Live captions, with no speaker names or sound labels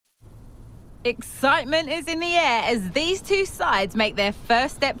Excitement is in the air as these two sides make their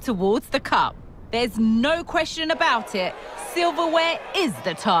first step towards the cup. There's no question about it. Silverware is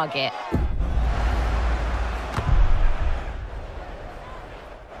the target.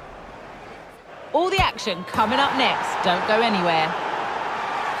 All the action coming up next. Don't go anywhere.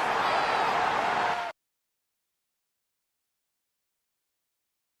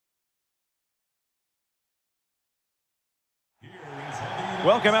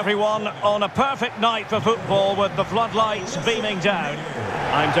 Welcome everyone on a perfect night for football with the floodlights beaming down.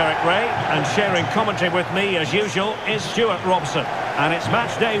 I'm Derek Ray, and sharing commentary with me as usual is Stuart Robson. And it's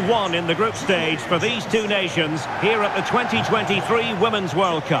match day 1 in the group stage for these two nations here at the 2023 Women's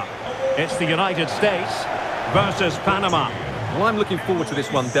World Cup. It's the United States versus Panama. Well, I'm looking forward to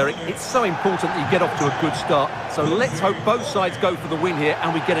this one, Derek. It's so important that you get off to a good start. So let's hope both sides go for the win here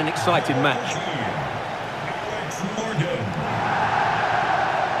and we get an exciting match.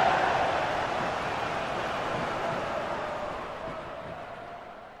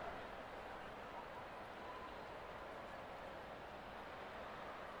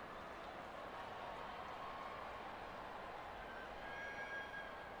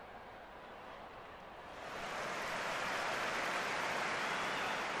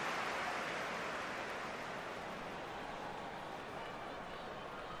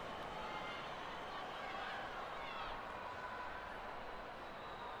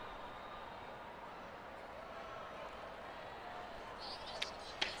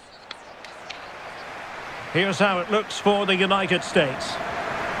 Here's how it looks for the United States.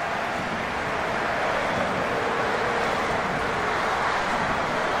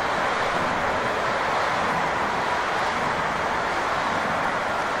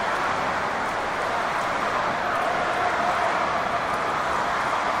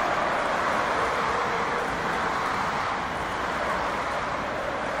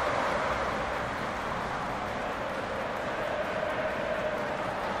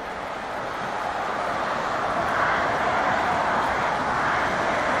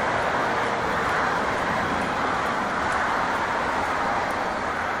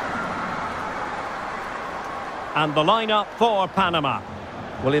 And the lineup for Panama.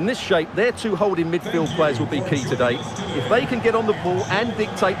 Well, in this shape, their two holding midfield players will be key today. If they can get on the ball and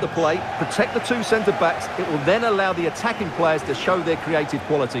dictate the play, protect the two centre-backs, it will then allow the attacking players to show their creative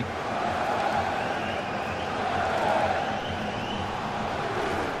quality.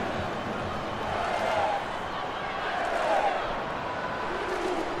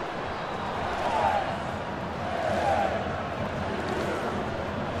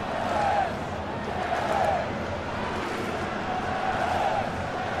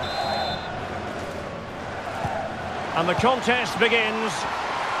 And the contest begins.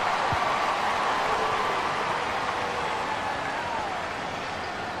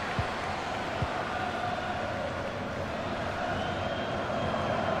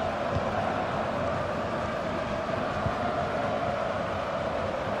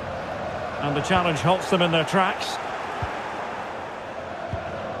 And the challenge halts them in their tracks.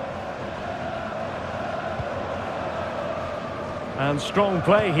 And strong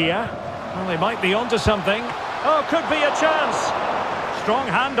play here. Well, they might be onto something. Oh, could be a chance. Strong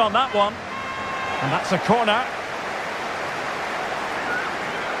hand on that one. And that's a corner.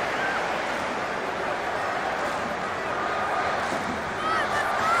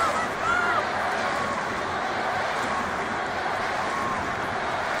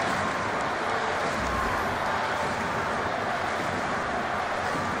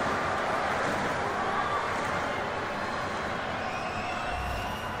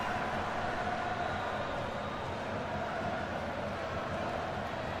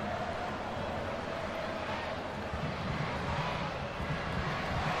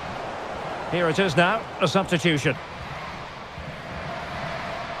 Here it is now, a substitution.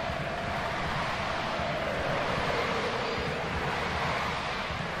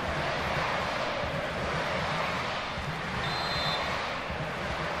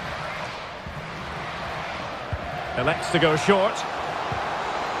 Elects to go short.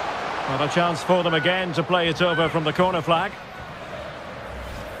 Not a chance for them again to play it over from the corner flag.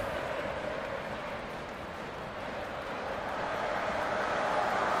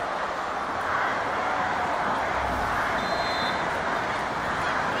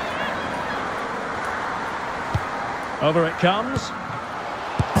 Over it comes.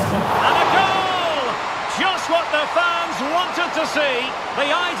 And a goal! Just what the fans wanted to see.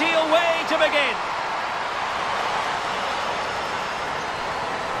 The ideal way to begin.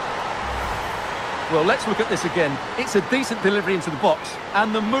 Well, let's look at this again. It's a decent delivery into the box,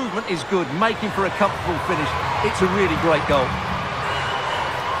 and the movement is good, making for a comfortable finish. It's a really great goal.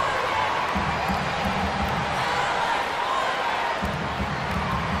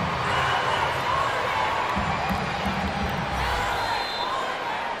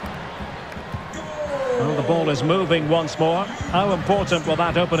 is moving once more. How important will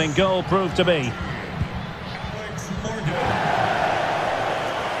that opening goal prove to be?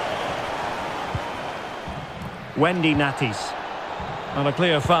 Wendy Natis. On a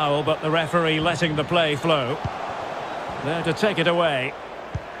clear foul, but the referee letting the play flow. There to take it away.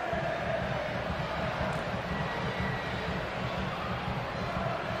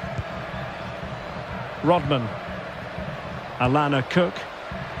 Rodman. Alana Cook.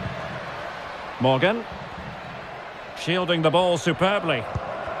 Morgan. Shielding the ball superbly.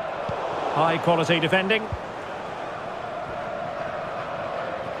 High quality defending.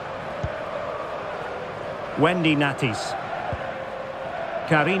 Wendy Natis.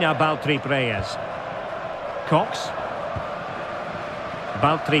 Karina Baltri-Reyes. Cox.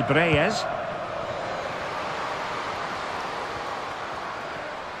 Baltri-Reyes.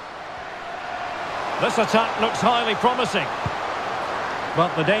 This attack looks highly promising.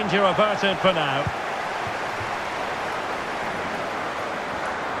 But the danger averted for now.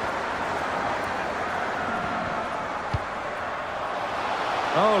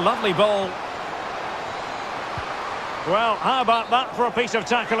 Oh, lovely ball. Well, how about that for a piece of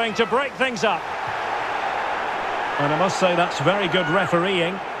tackling to break things up? And I must say that's very good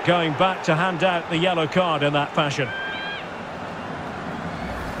refereeing, going back to hand out the yellow card in that fashion.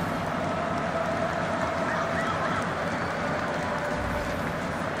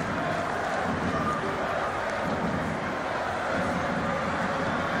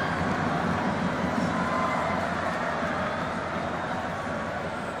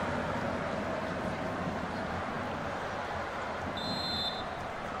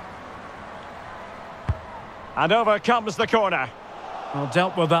 And over comes the corner. Well,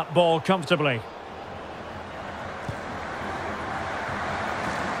 dealt with that ball comfortably.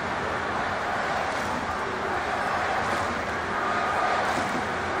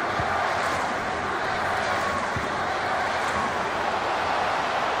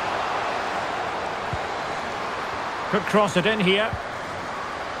 Could cross it in here.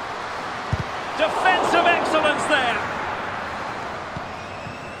 Defensive excellence there.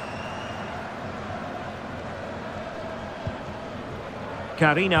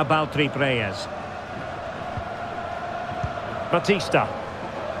 Karina Baltri-Reyes. Batista.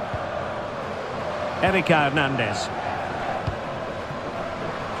 Erika Hernandez.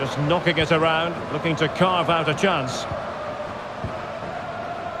 Just knocking it around, looking to carve out a chance.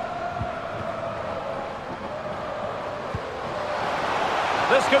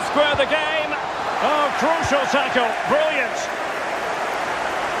 This could square the game. Oh, crucial tackle. Brilliant.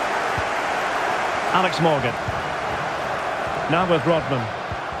 Alex Morgan. Now with Rodman.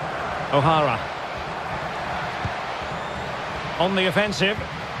 O'Hara. On the offensive.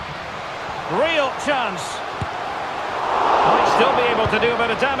 Real chance. Might still be able to do a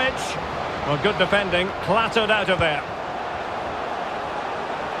bit of damage. Well, good defending. Clattered out of there.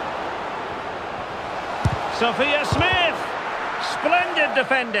 Sophia Smith. Splendid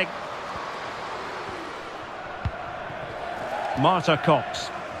defending. Marta Cox.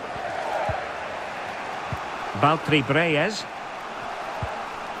 Baltri-Reyes.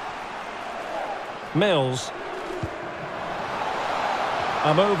 Mills.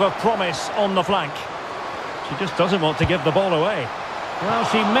 A move of promise on the flank. She just doesn't want to give the ball away. Well,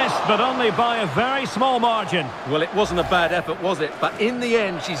 she missed, but only by a very small margin. Well, it wasn't a bad effort, was it? But in the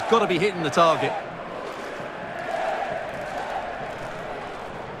end, she's got to be hitting the target.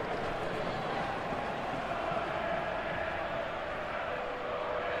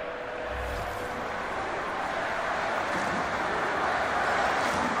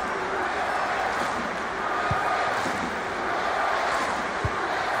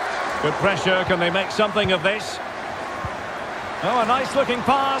 Good pressure, can they make something of this? Oh, a nice looking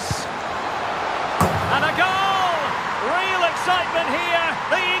pass. And a goal! Real excitement here,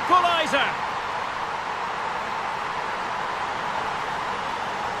 the equaliser.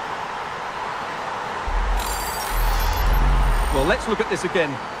 Well, let's look at this again.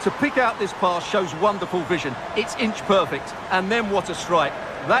 To pick out this pass shows wonderful vision. It's inch perfect. And then what a strike.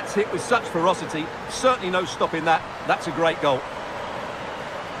 That's hit with such ferocity. Certainly no stopping that. That's a great goal.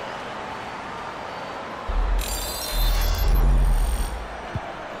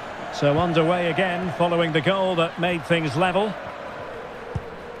 So underway again, following the goal that made things level.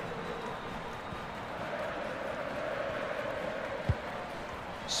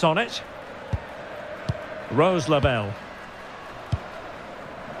 Sonnet. Rose Labelle.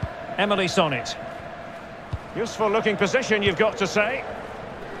 Emily Sonnet. Useful looking position, you've got to say.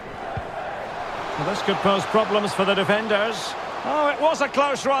 Well, this could pose problems for the defenders. Oh, it was a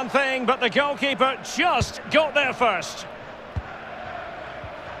close run thing, but the goalkeeper just got there first.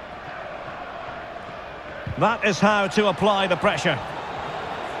 That is how to apply the pressure.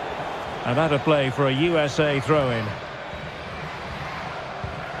 And out of play for a USA throw-in.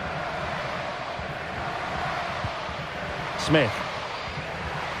 Smith.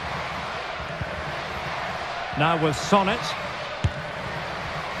 Now with Sonnet.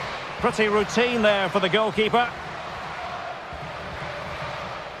 Pretty routine there for the goalkeeper.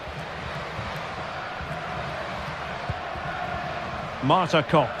 Marta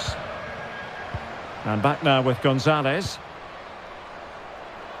Cox. And back now with Gonzalez.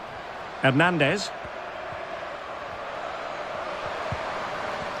 Hernandez.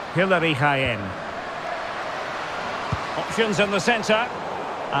 Hilary Jaén. Options in the centre.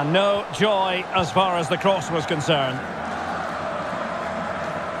 And no joy as far as the cross was concerned.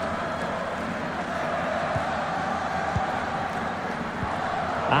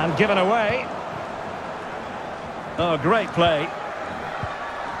 And given away. Oh, great play.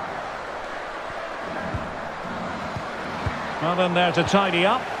 Well in there to tidy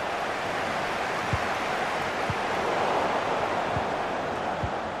up.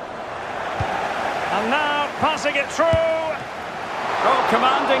 And now passing it through. Oh,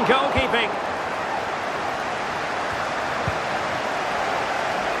 commanding goalkeeping.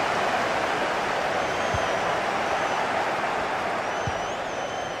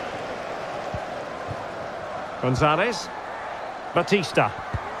 Gonzalez. Batista.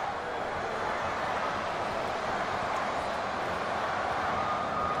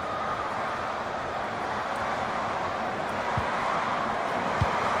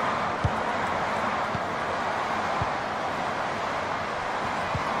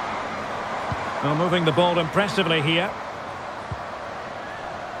 Well, moving the ball impressively here.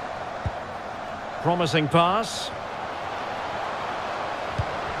 Promising pass.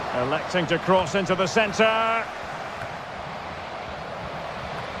 Electing to cross into the centre.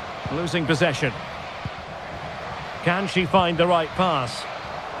 Losing possession. Can she find the right pass?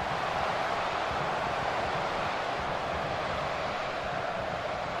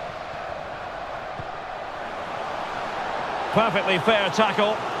 Perfectly fair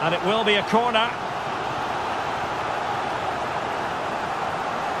tackle, and it will be a corner.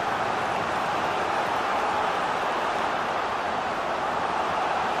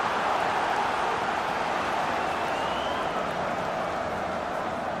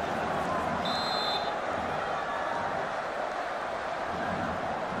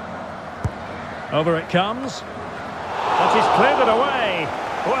 Over it comes. And she's cleared it away.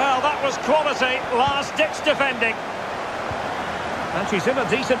 Well, that was quality. Last-ditch defending. And she's in a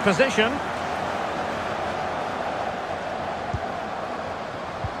decent position.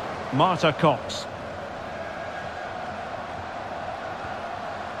 Marta Cox.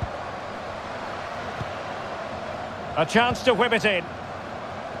 A chance to whip it in.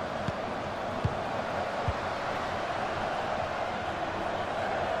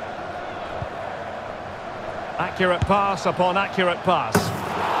 Accurate pass upon accurate pass.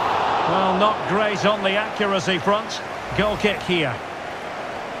 Well, not great on the accuracy front. Goal kick here.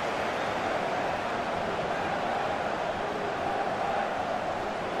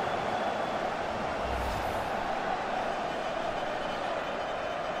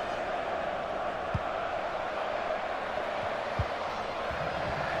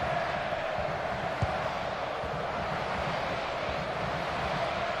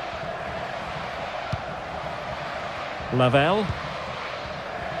 Lavelle.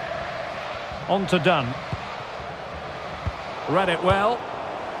 On to Dunn. Read it well.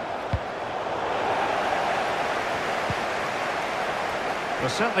 They're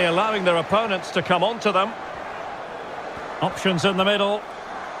certainly allowing their opponents to come onto them. Options in the middle.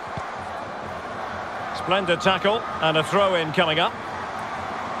 Splendid tackle and a throw-in coming up.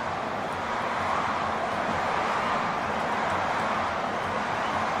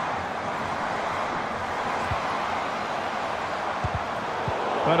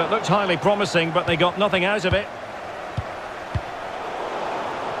 Well, it looked highly promising, but they got nothing out of it.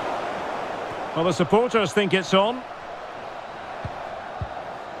 Well, the supporters think it's on.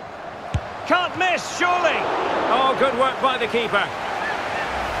 Can't miss, surely! Oh, good work by the keeper.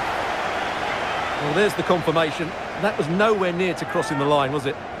 Well, there's the confirmation. That was nowhere near to crossing the line, was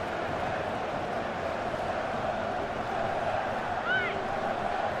it?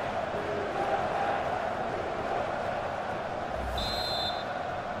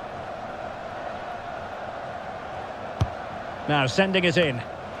 Now sending it in.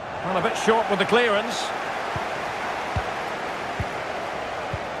 Well, a bit short with the clearance.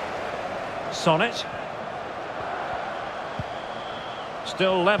 Sonnet.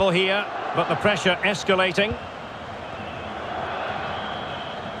 Still level here, but the pressure escalating.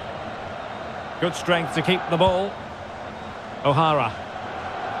 Good strength to keep the ball. O'Hara.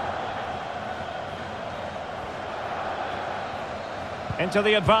 Into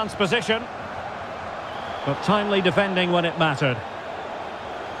the advanced position. But timely defending when it mattered.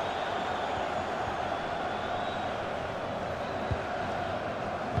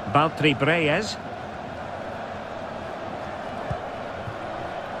 Baltri Reyes.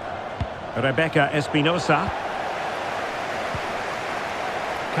 Rebecca Espinosa.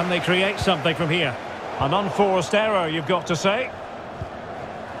 Can they create something from here? An unforced error, you've got to say.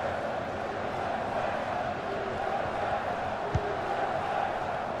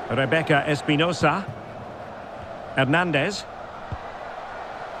 Rebecca Espinosa. Hernandez.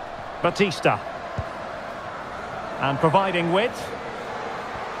 Batista. And providing width.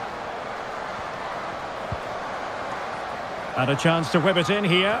 And a chance to whip it in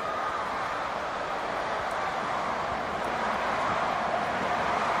here.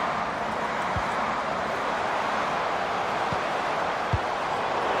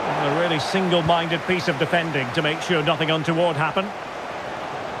 A really single-minded piece of defending to make sure nothing untoward happened.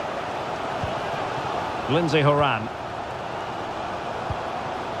 Lindsay Horan.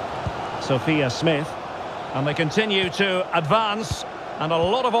 Sophia Smith. And they continue to advance. And a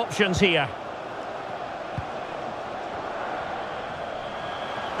lot of options here.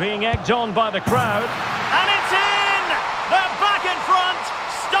 Being egged on by the crowd. And it's in! They're back in front!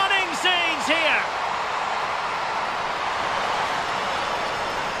 Stunning scenes here!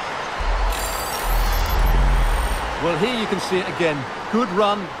 Well, here you can see it again. Good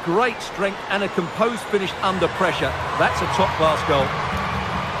run, great strength and a composed finish under pressure. That's a top-class goal.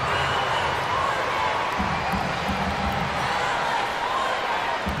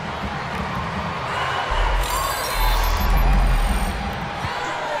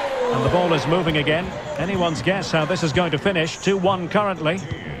 And the ball is moving again. Anyone's guess how this is going to finish. 2-1 currently.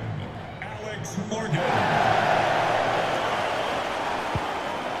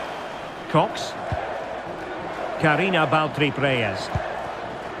 Cox. Karina Baltri Reyes.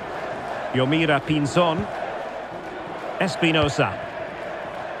 Yomira Pinzon. Espinosa.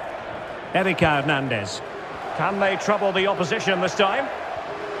 Erika Hernandez. Can they trouble the opposition this time?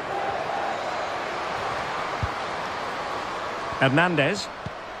 Hernandez.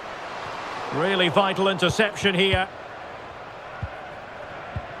 Really vital interception here.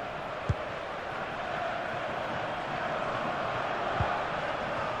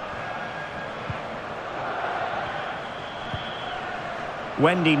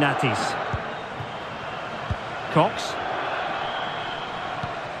 Wendy Natis. Cox.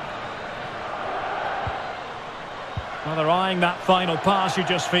 Well, they're eyeing that final pass, you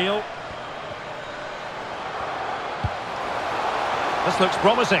just feel. This looks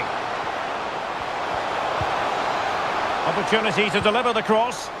promising. Opportunity to deliver the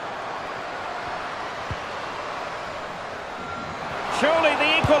cross. Surely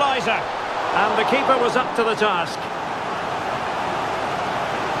the equaliser. And the keeper was up to the task.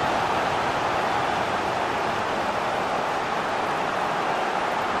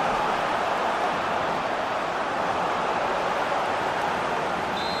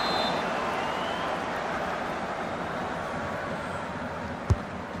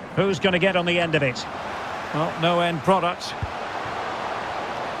 Who's going to get on the end of it? Well, no end product.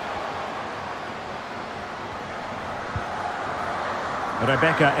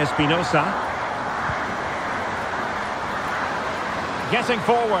 Rebecca Espinosa. Getting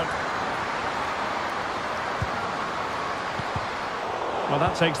forward. Well,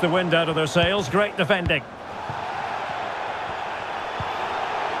 that takes the wind out of their sails. Great defending.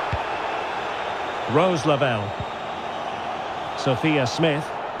 Rose Lavelle. Sophia Smith.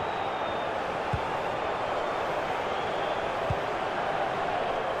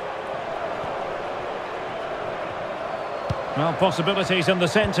 Well, possibilities in the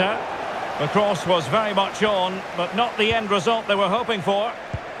centre. The cross was very much on, but not the end result they were hoping for.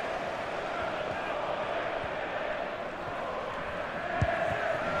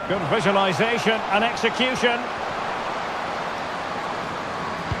 Good visualisation and execution.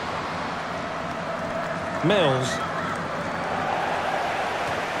 Mills.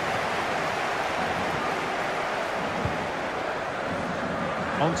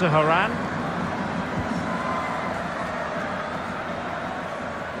 On to Horan.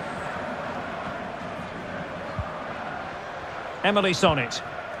 Emily Sonnet.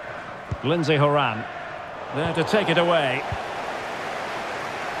 Lindsay Horan. There to take it away.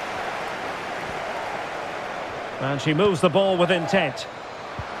 And she moves the ball with intent.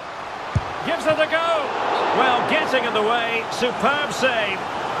 Gives it a go. Well, getting in the way. Superb save.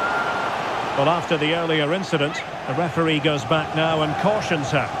 Well, after the earlier incident, the referee goes back now and cautions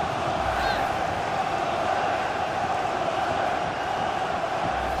her.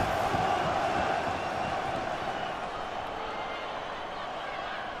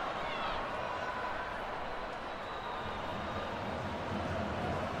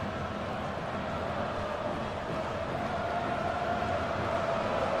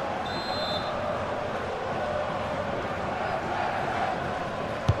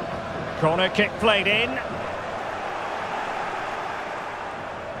 Corner kick played in.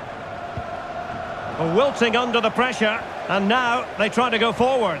 Wilting under the pressure, and now they try to go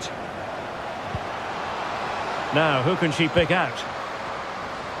forward. Now, who can she pick out?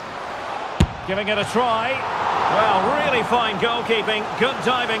 Giving it a try. Well, really fine goalkeeping, good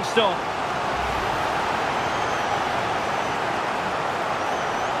diving stop.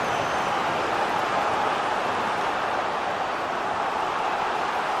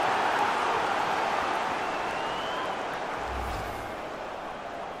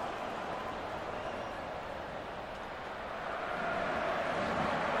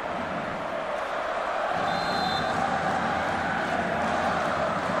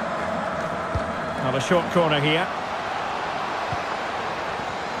 Well, a short corner here.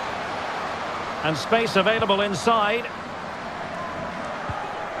 And space available inside.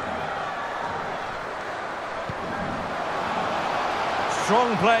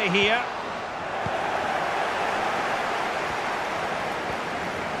 Strong play here.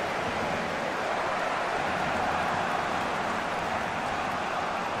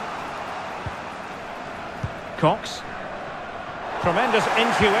 Cox. Tremendous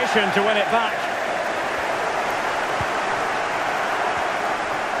intuition to win it back.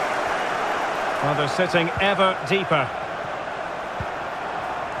 Well, they're sitting ever deeper.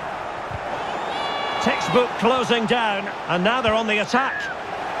 Textbook closing down, and now they're on the attack.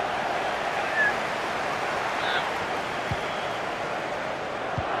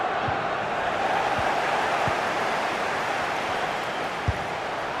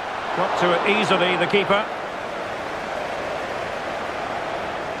 Got to it easily, the keeper.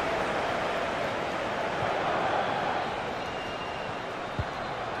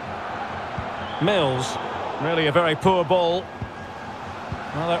 Mills, really a very poor ball.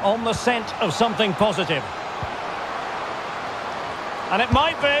 Well, they're on the scent of something positive. And it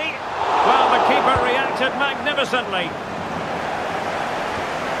might be. Well, the keeper reacted magnificently.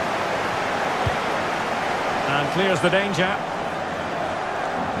 And clears the danger.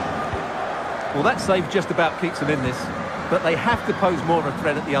 Well, that save just about keeps them in this, but they have to pose more of a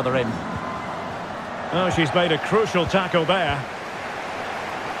threat at the other end. Oh, she's made a crucial tackle there.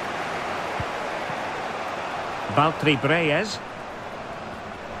 Valtteri Breyes.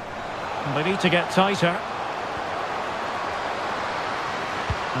 They need to get tighter.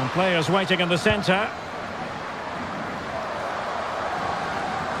 And players waiting in the centre.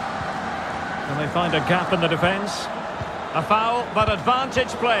 And they find a gap in the defence. A foul, but advantage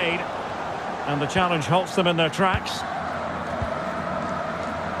played. And the challenge halts them in their tracks.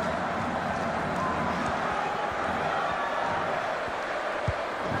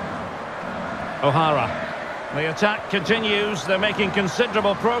 O'Hara. The attack continues. They're making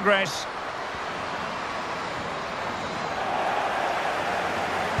considerable progress.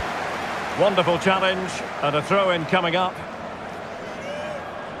 Wonderful challenge, and a throw-in coming up.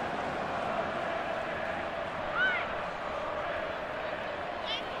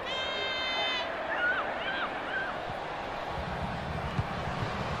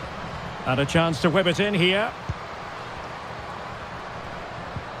 And a chance to whip it in here.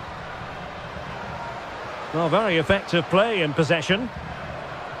 Well, very effective play in possession.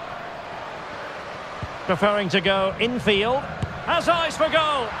 Preferring to go infield. Has eyes for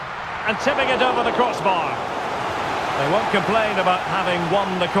goal. And tipping it over the crossbar. They won't complain about having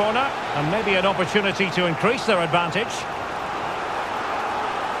won the corner. And maybe an opportunity to increase their advantage.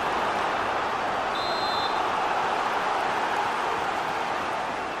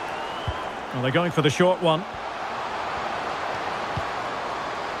 Well, they're going for the short one.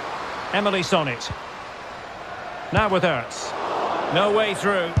 Emily Sonnet. Now with Ertz. No way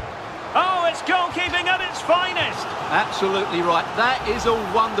through. Oh, it's goalkeeping at its finest. Absolutely right. That is a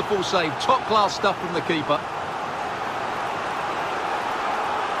wonderful save. Top-class stuff from the keeper.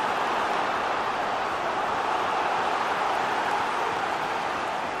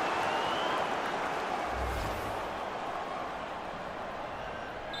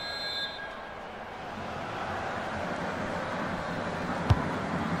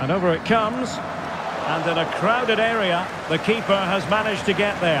 And over it comes. And in a crowded area, the keeper has managed to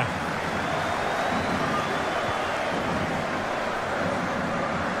get there.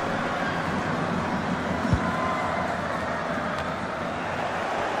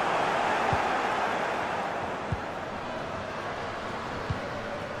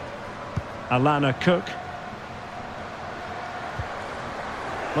 Alana Cook.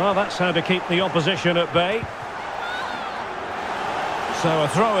 Well, that's how to keep the opposition at bay. So a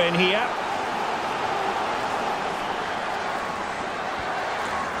throw in here.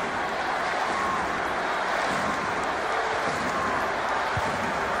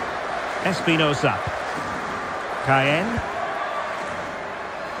 Espinosa. Cayenne.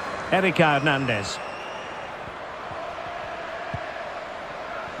 Erika Hernandez.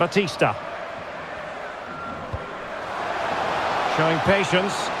 Batista. Showing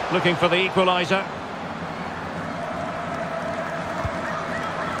patience, looking for the equaliser.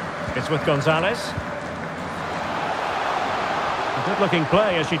 It's with Gonzalez. A good-looking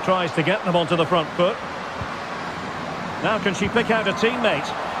play as she tries to get them onto the front foot. Now can she pick out a teammate?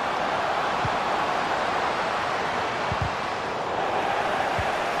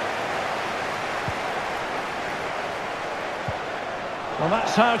 Well,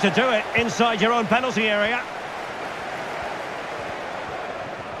 that's how to do it inside your own penalty area.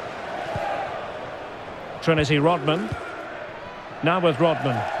 Trinity Rodman. Now with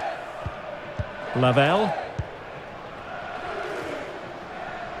Rodman. Lavelle.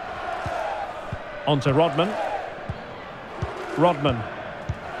 On to Rodman. Rodman.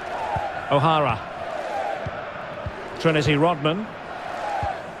 O'Hara. Trinity Rodman.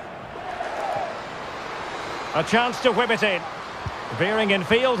 A chance to whip it in. Veering in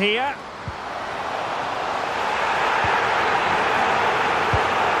field here.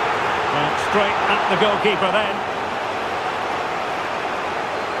 Well, straight at the goalkeeper then.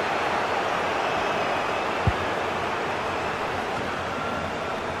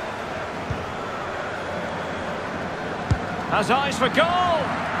 Has eyes for goal.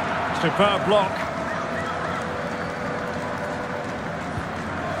 Superb block.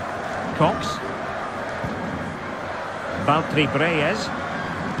 Cox. Valtteri Breyes.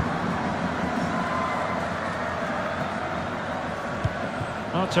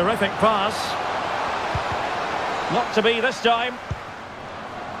 Oh, terrific pass. Not to be this time.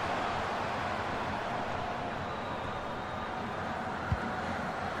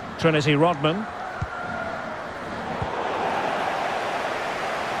 Trinity Rodman.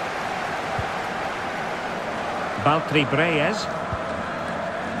 Valtteri Breyes.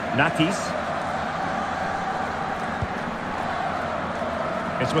 Natis.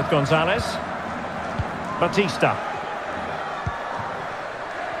 It's with Gonzalez. Batista.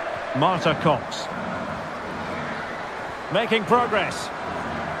 Marta Cox. Making progress.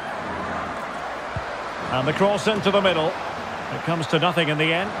 And the cross into the middle. It comes to nothing in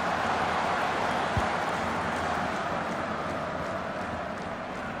the end.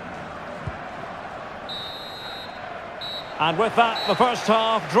 And with that, the first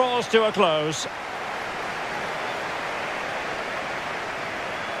half draws to a close.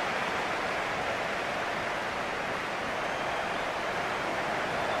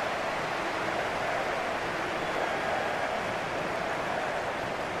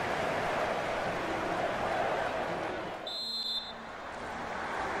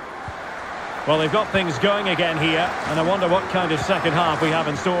 Well, they've got things going again here, and I wonder what kind of second half we have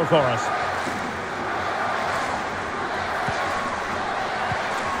in store for us.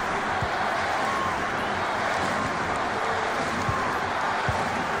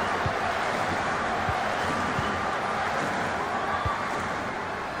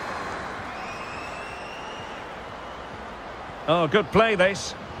 Oh, good play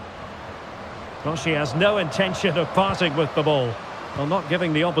this. Well, she has no intention of parting with the ball. Well, not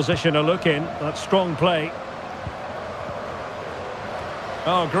giving the opposition a look in. That's strong play.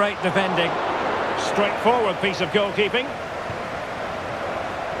 Oh, great defending. Straightforward piece of goalkeeping.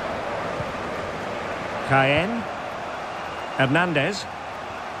 Cayenne. Hernandez.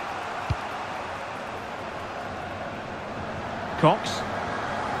 Cox.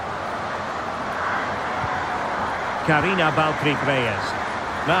 Karina Valtteri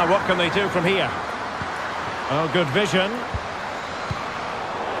Breyes. Now what can they do from here? Oh, good vision.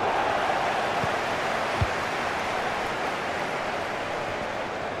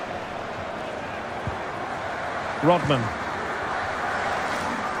 Rodman.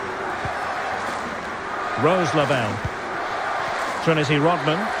 Rose Lavelle. Trinity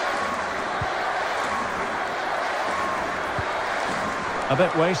Rodman. A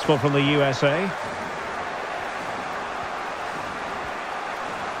bit wasteful from the USA.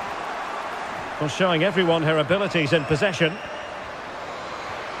 Well, showing everyone her abilities in possession.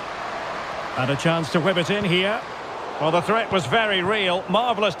 And a chance to whip it in here. Well, the threat was very real.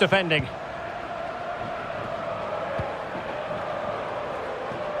 Marvellous defending.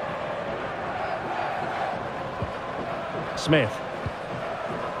 Smith.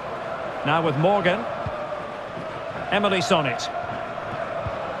 Now with Morgan. Emily Sonnet.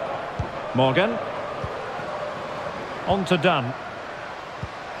 Morgan. On to Dunn.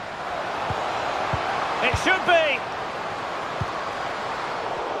 It should be!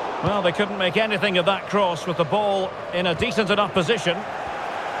 Well, they couldn't make anything of that cross with the ball in a decent enough position.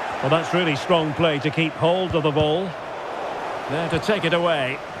 Well, that's really strong play to keep hold of the ball. There to take it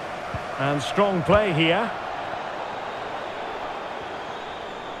away. And strong play here.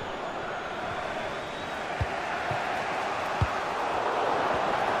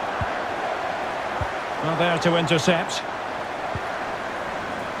 Well, there to intercept.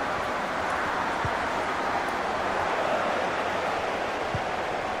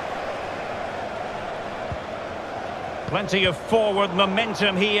 Plenty of forward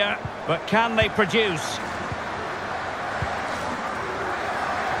momentum here, but can they produce?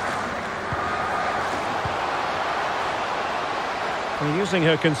 They're using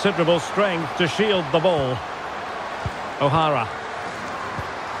her considerable strength to shield the ball. O'Hara.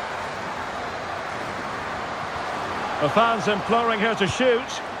 The fans imploring her to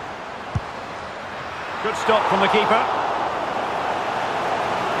shoot. Good stop from the keeper.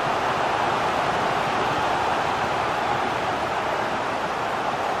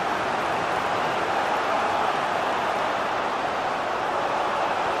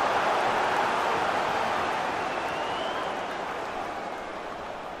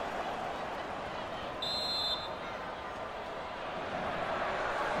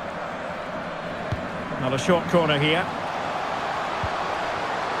 Not a short corner here.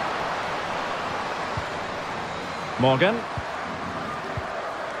 Morgan.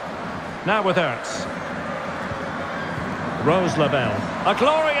 Now with Ertz. Rose Lavelle. A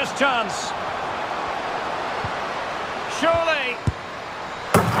glorious chance. Surely.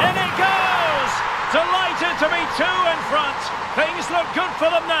 In it goes! Delighted to be two in front. Things look good for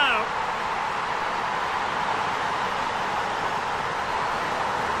them now.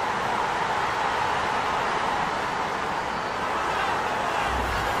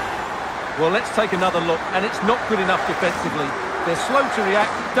 Well, let's take another look, and it's not good enough defensively. They're slow to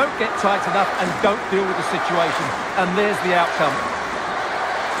react, don't get tight enough, and don't deal with the situation. And there's the outcome.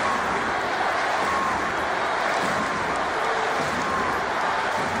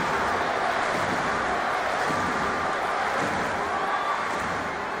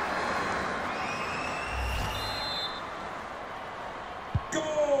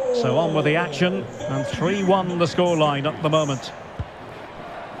 So on with the action, and 3-1 the scoreline at the moment.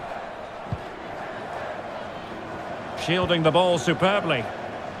 Shielding the ball superbly.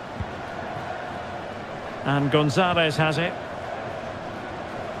 And Gonzalez has it.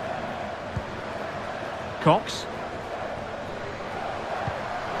 Cox.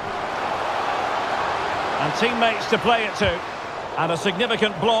 And teammates to play it to. And a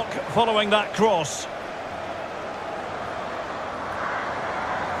significant block following that cross.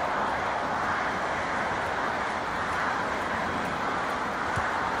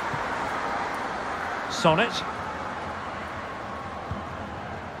 Sonnet.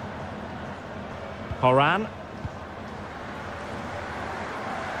 Horan.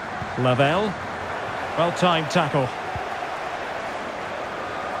 Lavelle. Well-timed tackle.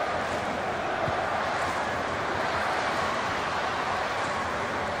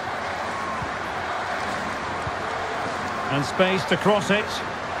 And space to cross it.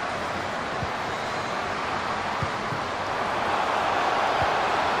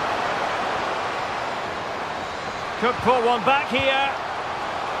 Could pull one back here.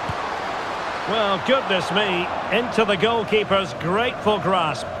 Well, goodness me, into the goalkeeper's grateful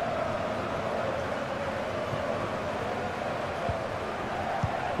grasp.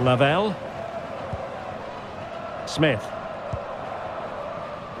 Lavelle. Smith.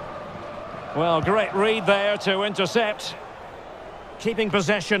 Well, great read there to intercept. Keeping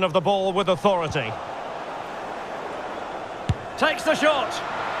possession of the ball with authority. Takes the shot.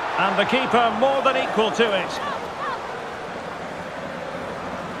 And the keeper more than equal to it.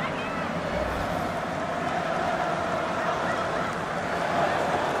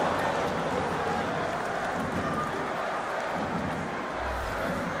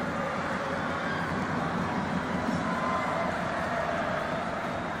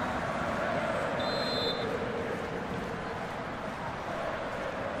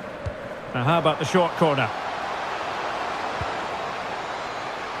 Now how about the short corner?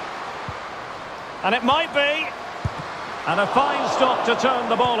 And it might be. And a fine stop to turn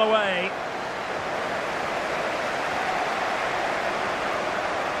the ball away.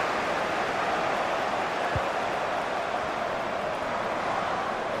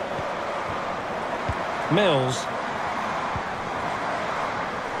 Mills.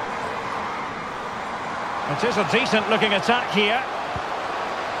 It is a decent looking attack here.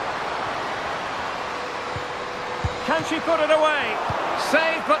 Can she put it away?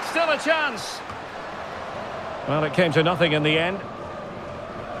 Save, but still a chance. Well, it came to nothing in the end.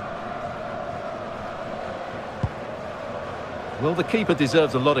 Well, the keeper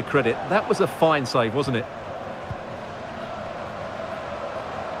deserves a lot of credit. That was a fine save, wasn't it?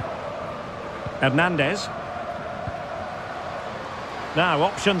 Hernandez. Now,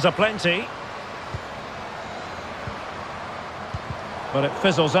 options are plenty. But it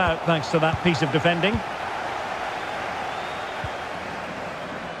fizzles out thanks to that piece of defending.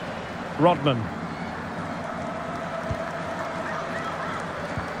 Rodman.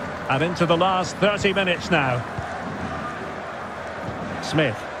 And into the last 30 minutes now.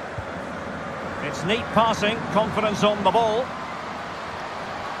 Smith. It's neat passing, confidence on the ball.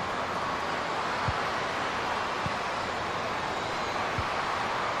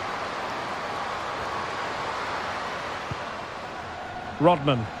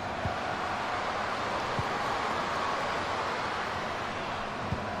 Rodman.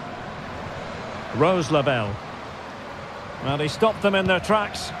 Rose Labelle. Well, he stopped them in their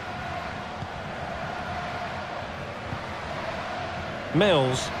tracks.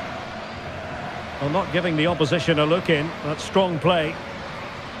 Mills. Well, not giving the opposition a look in. That's strong play.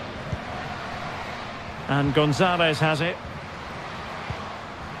 And Gonzalez has it.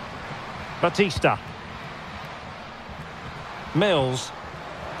 Batista. Mills.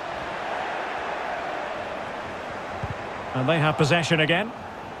 And they have possession again.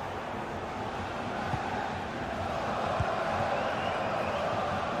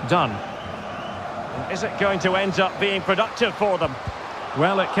 Done. Is it going to end up being productive for them?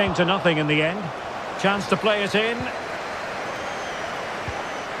 Well, it came to nothing in the end. Chance to play it in.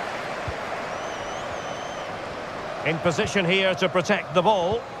 In position here to protect the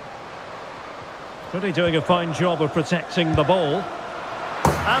ball. Really doing a fine job of protecting the ball.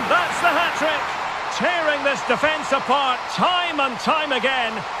 And that's the hat-trick! Tearing this defence apart time and time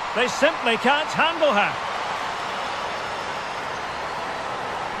again. They simply can't handle her.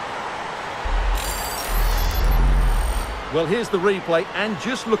 Well, here's the replay, and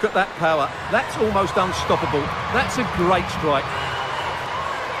just look at that power. That's almost unstoppable. That's a great strike.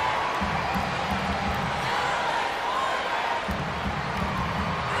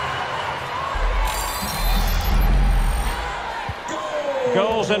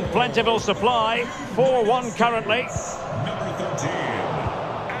 Goals in plentiful supply. 4-1 currently. Number 13,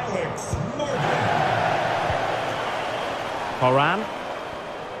 Alex Horan.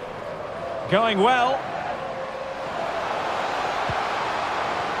 Going well.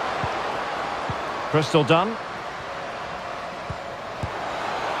 Crystal done.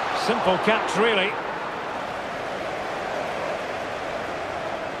 Simple catch, really.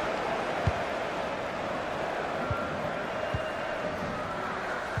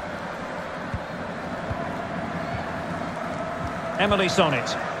 Emily Sonnet.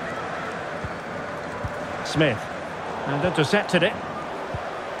 Smith. And intercepted it.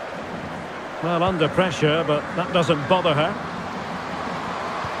 Well, under pressure, but that doesn't bother her.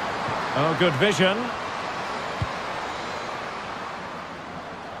 Oh, good vision.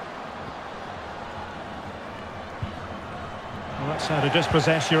 Well, that's how to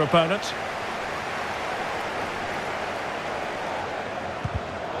dispossess your opponent.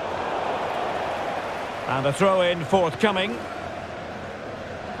 And a throw-in forthcoming.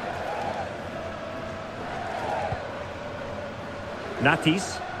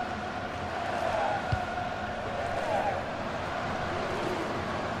 Natis.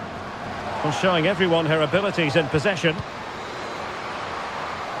 Well, showing everyone her abilities in possession.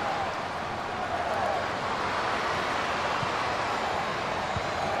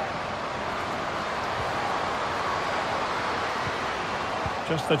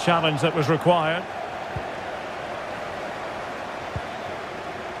 Just the challenge that was required.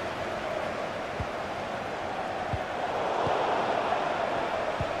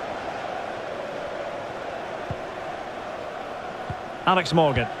 Alex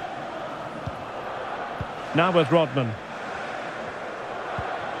Morgan. Now with Rodman.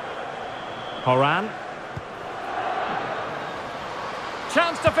 Horan.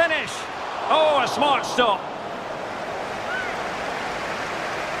 Chance to finish. Oh, a smart stop.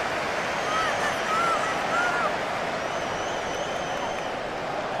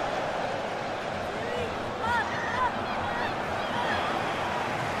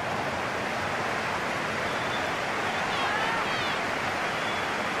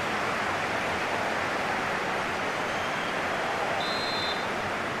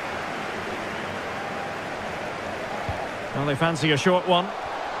 Well, they fancy a short one.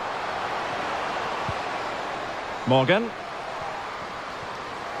 Morgan.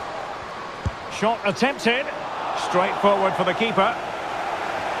 Shot attempted. Straight forward for the keeper.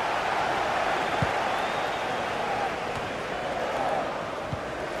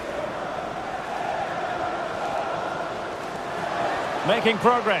 Making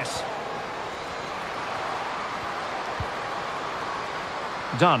progress.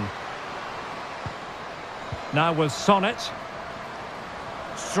 Done. Now with Sonnet.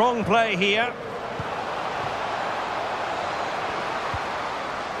 Strong play here.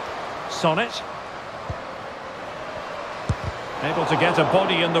 Sonnet. Able to get a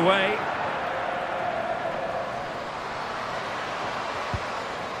body in the way.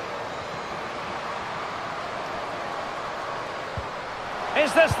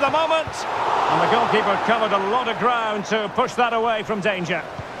 Is this the moment? And the goalkeeper covered a lot of ground to push that away from danger.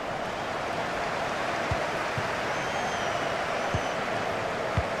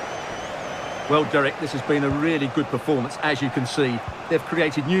 Well, Derek, this has been a really good performance, as you can see. They've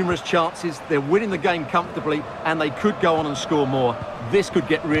created numerous chances, they're winning the game comfortably, and they could go on and score more. This could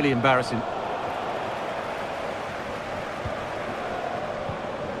get really embarrassing.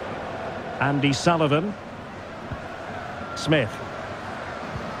 Andy Sullivan. Smith.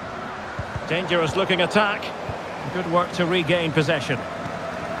 Dangerous looking attack. Good work to regain possession.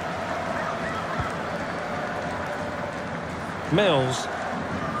 Mills.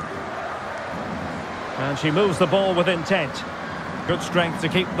 And she moves the ball with intent. Good strength to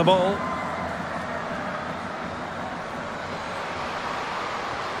keep the ball.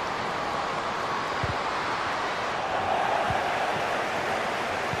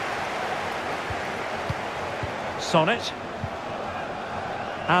 Sonnet.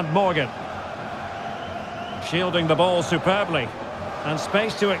 And Morgan. Shielding the ball superbly. And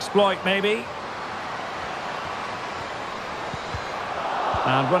space to exploit, maybe.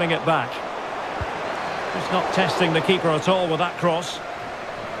 And running it back. Just not testing the keeper at all with that cross.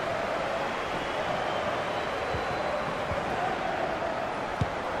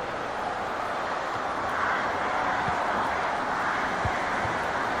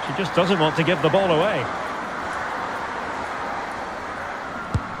 She just doesn't want to give the ball away.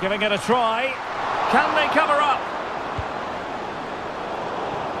 Giving it a try. Can they cover up?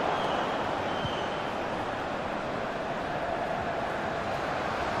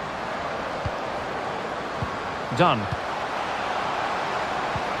 Done.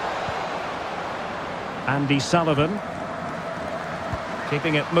 Andy Sullivan.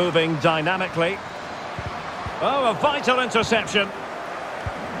 Keeping it moving dynamically. Oh, a vital interception.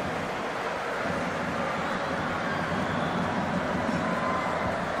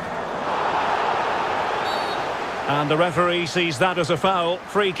 And the referee sees that as a foul.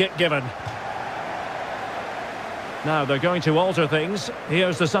 Free kick given. Now they're going to alter things.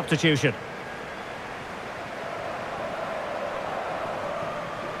 Here's the substitution.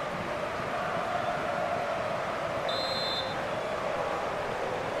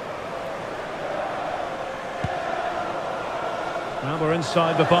 Now we're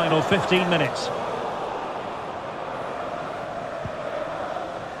inside the final 15 minutes.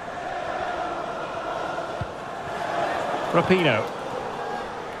 Rapinoe.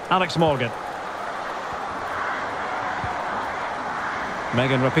 Alex Morgan.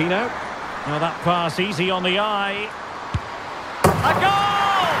 Megan Rapinoe. Now that pass easy on the eye. A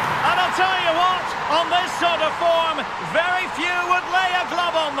goal! And I'll tell you what, on this sort of form, very few would lay a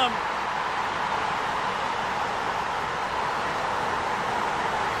glove on them.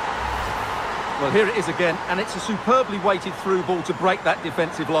 Well, here it is again, and it's a superbly weighted through ball to break that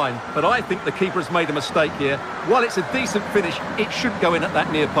defensive line. But I think the keeper has made a mistake here. While it's a decent finish, it should go in at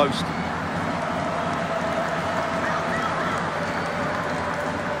that near post.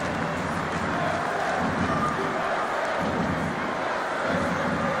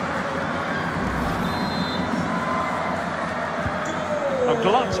 A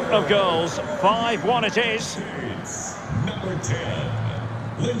glut of goals. 5-1 it is. Number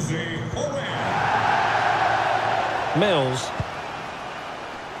 10, Lindsay Horan. Mills.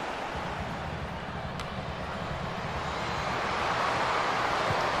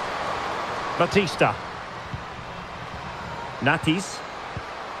 Batista. Natis.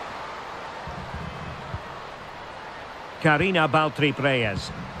 Karina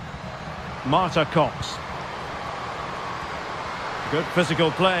Baltri-Reyes. Marta Cox. Good physical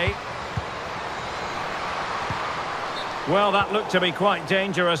play. Well, that looked to be quite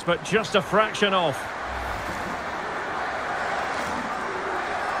dangerous, but just a fraction off.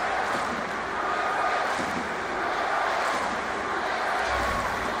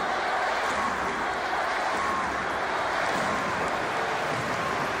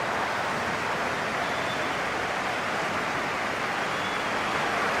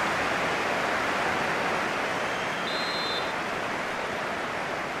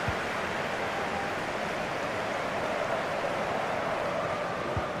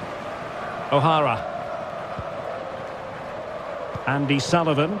 O'Hara. Andy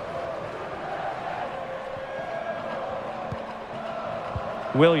Sullivan.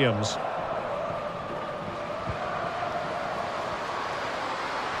 Williams.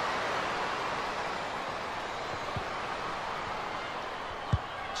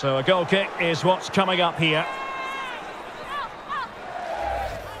 So a goal kick is what's coming up here.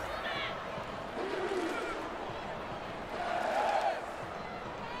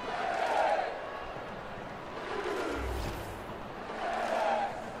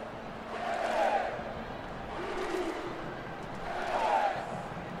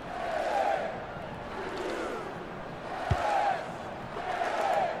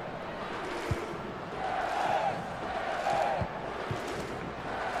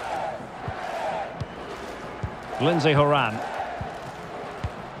 Lindsay Horan.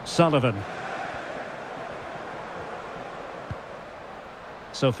 Sullivan.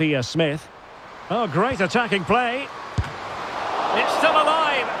 Sophia Smith. Oh, great attacking play. It's still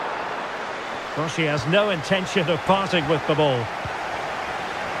alive. Well, she has no intention of parting with the ball.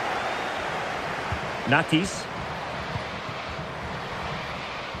 Natis.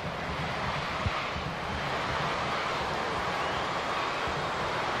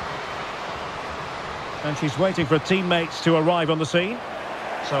 And she's waiting for teammates to arrive on the scene.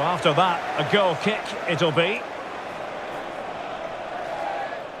 So after that, a goal kick it'll be.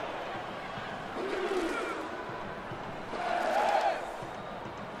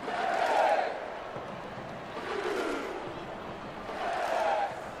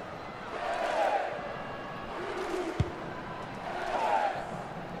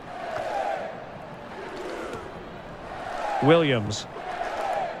 Williams.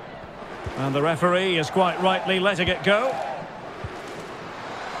 And the referee is quite rightly letting it go.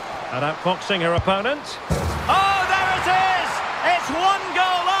 And outfoxing her opponent. Oh, there it is! It's one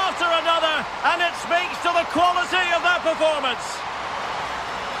goal after another, and it speaks to the quality of their performance.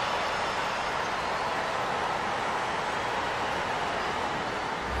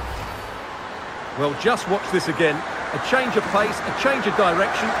 Well, just watch this again. A change of pace, a change of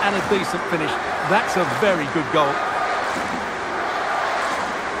direction, and a decent finish. That's a very good goal.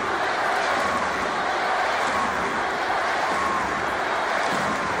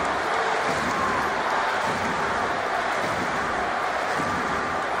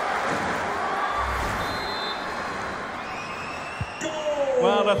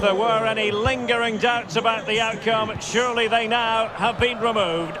 Well, if there were any lingering doubts about the outcome, surely they now have been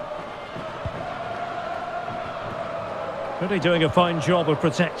removed. Really doing a fine job of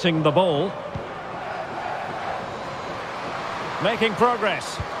protecting the ball. Making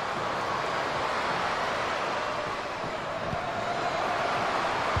progress.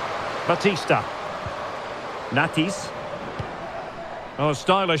 Batista. Natis. Oh,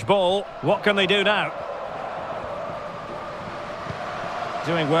 stylish ball. What can they do now?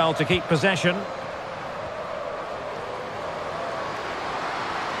 Doing well to keep possession.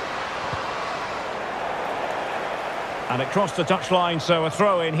 And it crossed the touchline, so a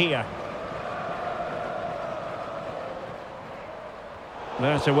throw in here.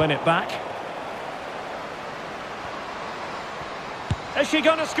 There to win it back. Is she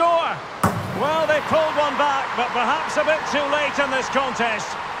going to score? Well, they pulled one back, but perhaps a bit too late in this contest.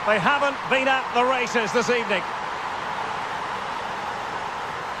 They haven't been at the races this evening.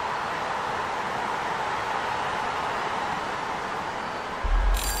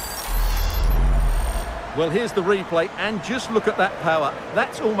 Well, here's the replay, and just look at that power.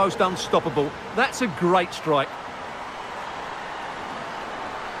 That's almost unstoppable. That's a great strike.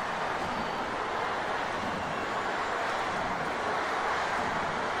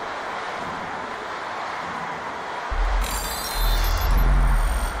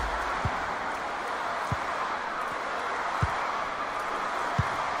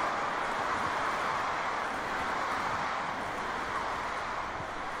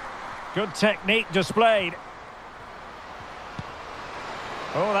 Good technique displayed.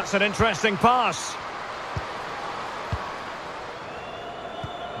 Oh, that's an interesting pass.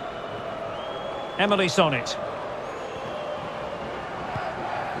 Emily Sonnet.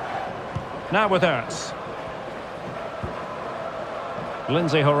 Now with Ertz.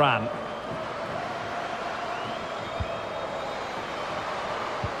 Lindsay Horan.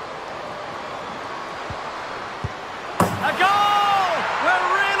 A goal!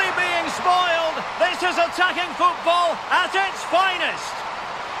 Spoiled. This is attacking football at its finest.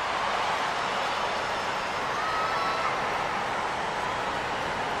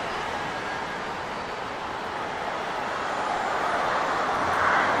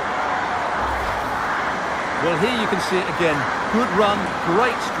 Well, here you can see it again. Good run,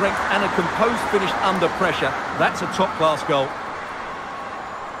 great strength, and a composed finish under pressure. That's a top-class goal.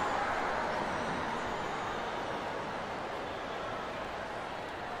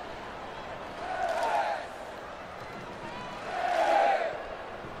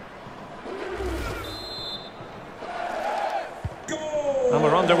 And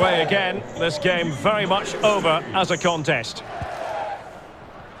we're underway again. This game very much over as a contest.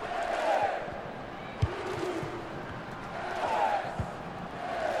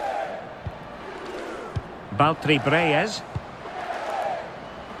 Baltri Breyes.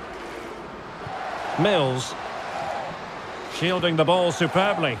 Mills. Shielding the ball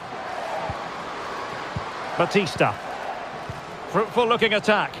superbly. Batista. Fruitful looking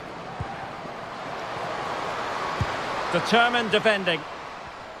attack. Determined defending.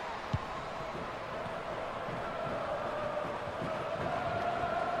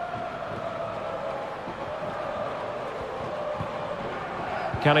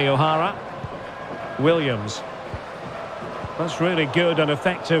 Kelly O'Hara. Williams. That's really good and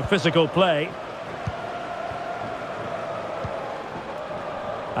effective physical play.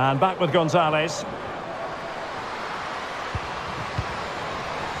 And back with Gonzalez.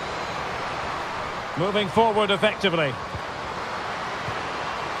 Moving forward effectively.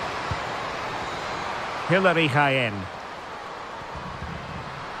 Hilary Jaén.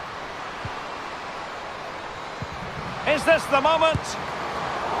 Is this the moment?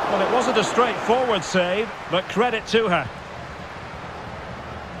 Well, it wasn't a straightforward save, but credit to her.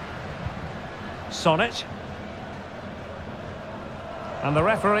 Sonnet. And the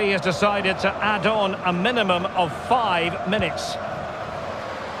referee has decided to add on a minimum of 5 minutes.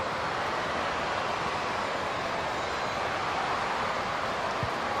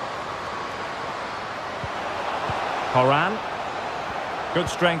 Horan. Good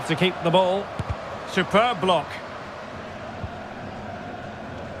strength to keep the ball. Superb block.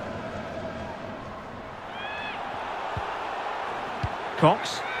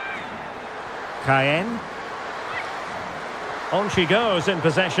 Cox. Jaén. On she goes in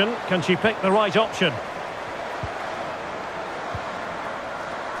possession. Can she pick the right option?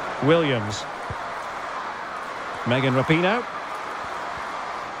 Williams. Megan Rapinoe.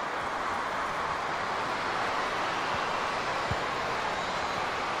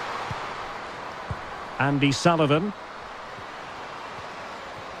 Andy Sullivan.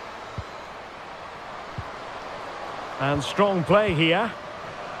 And strong play here.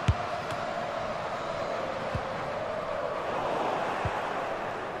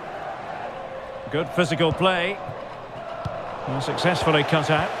 Good physical play. And successfully cut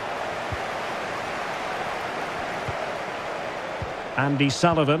out. Andy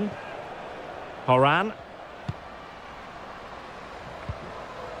Sullivan. Horan.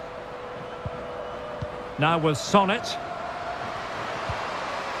 Now with Sonnet.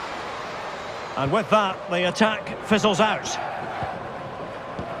 And with that, the attack fizzles out.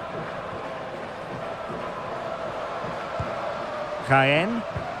 Jaén.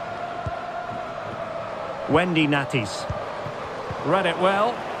 Wendy Natties. Read it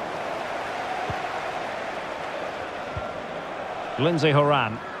well. Lindsay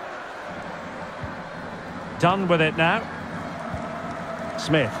Horan. Done with it now.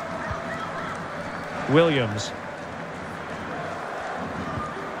 Smith. Williams.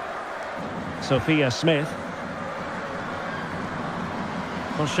 Sophia Smith.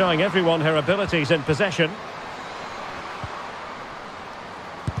 Well, showing everyone her abilities in possession.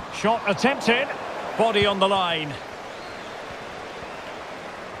 Shot attempted. Body on the line.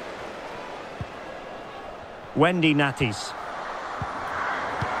 Wendy Natties.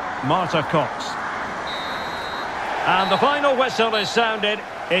 Marta Cox. And the final whistle is sounded.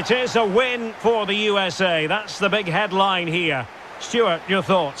 It is a win for the USA. That's the big headline here. Stuart, your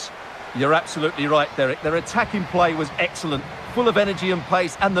thoughts? You're absolutely right, Derek. Their attacking play was excellent, full of energy and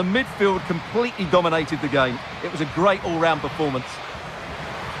pace, and the midfield completely dominated the game. It was a great all-round performance.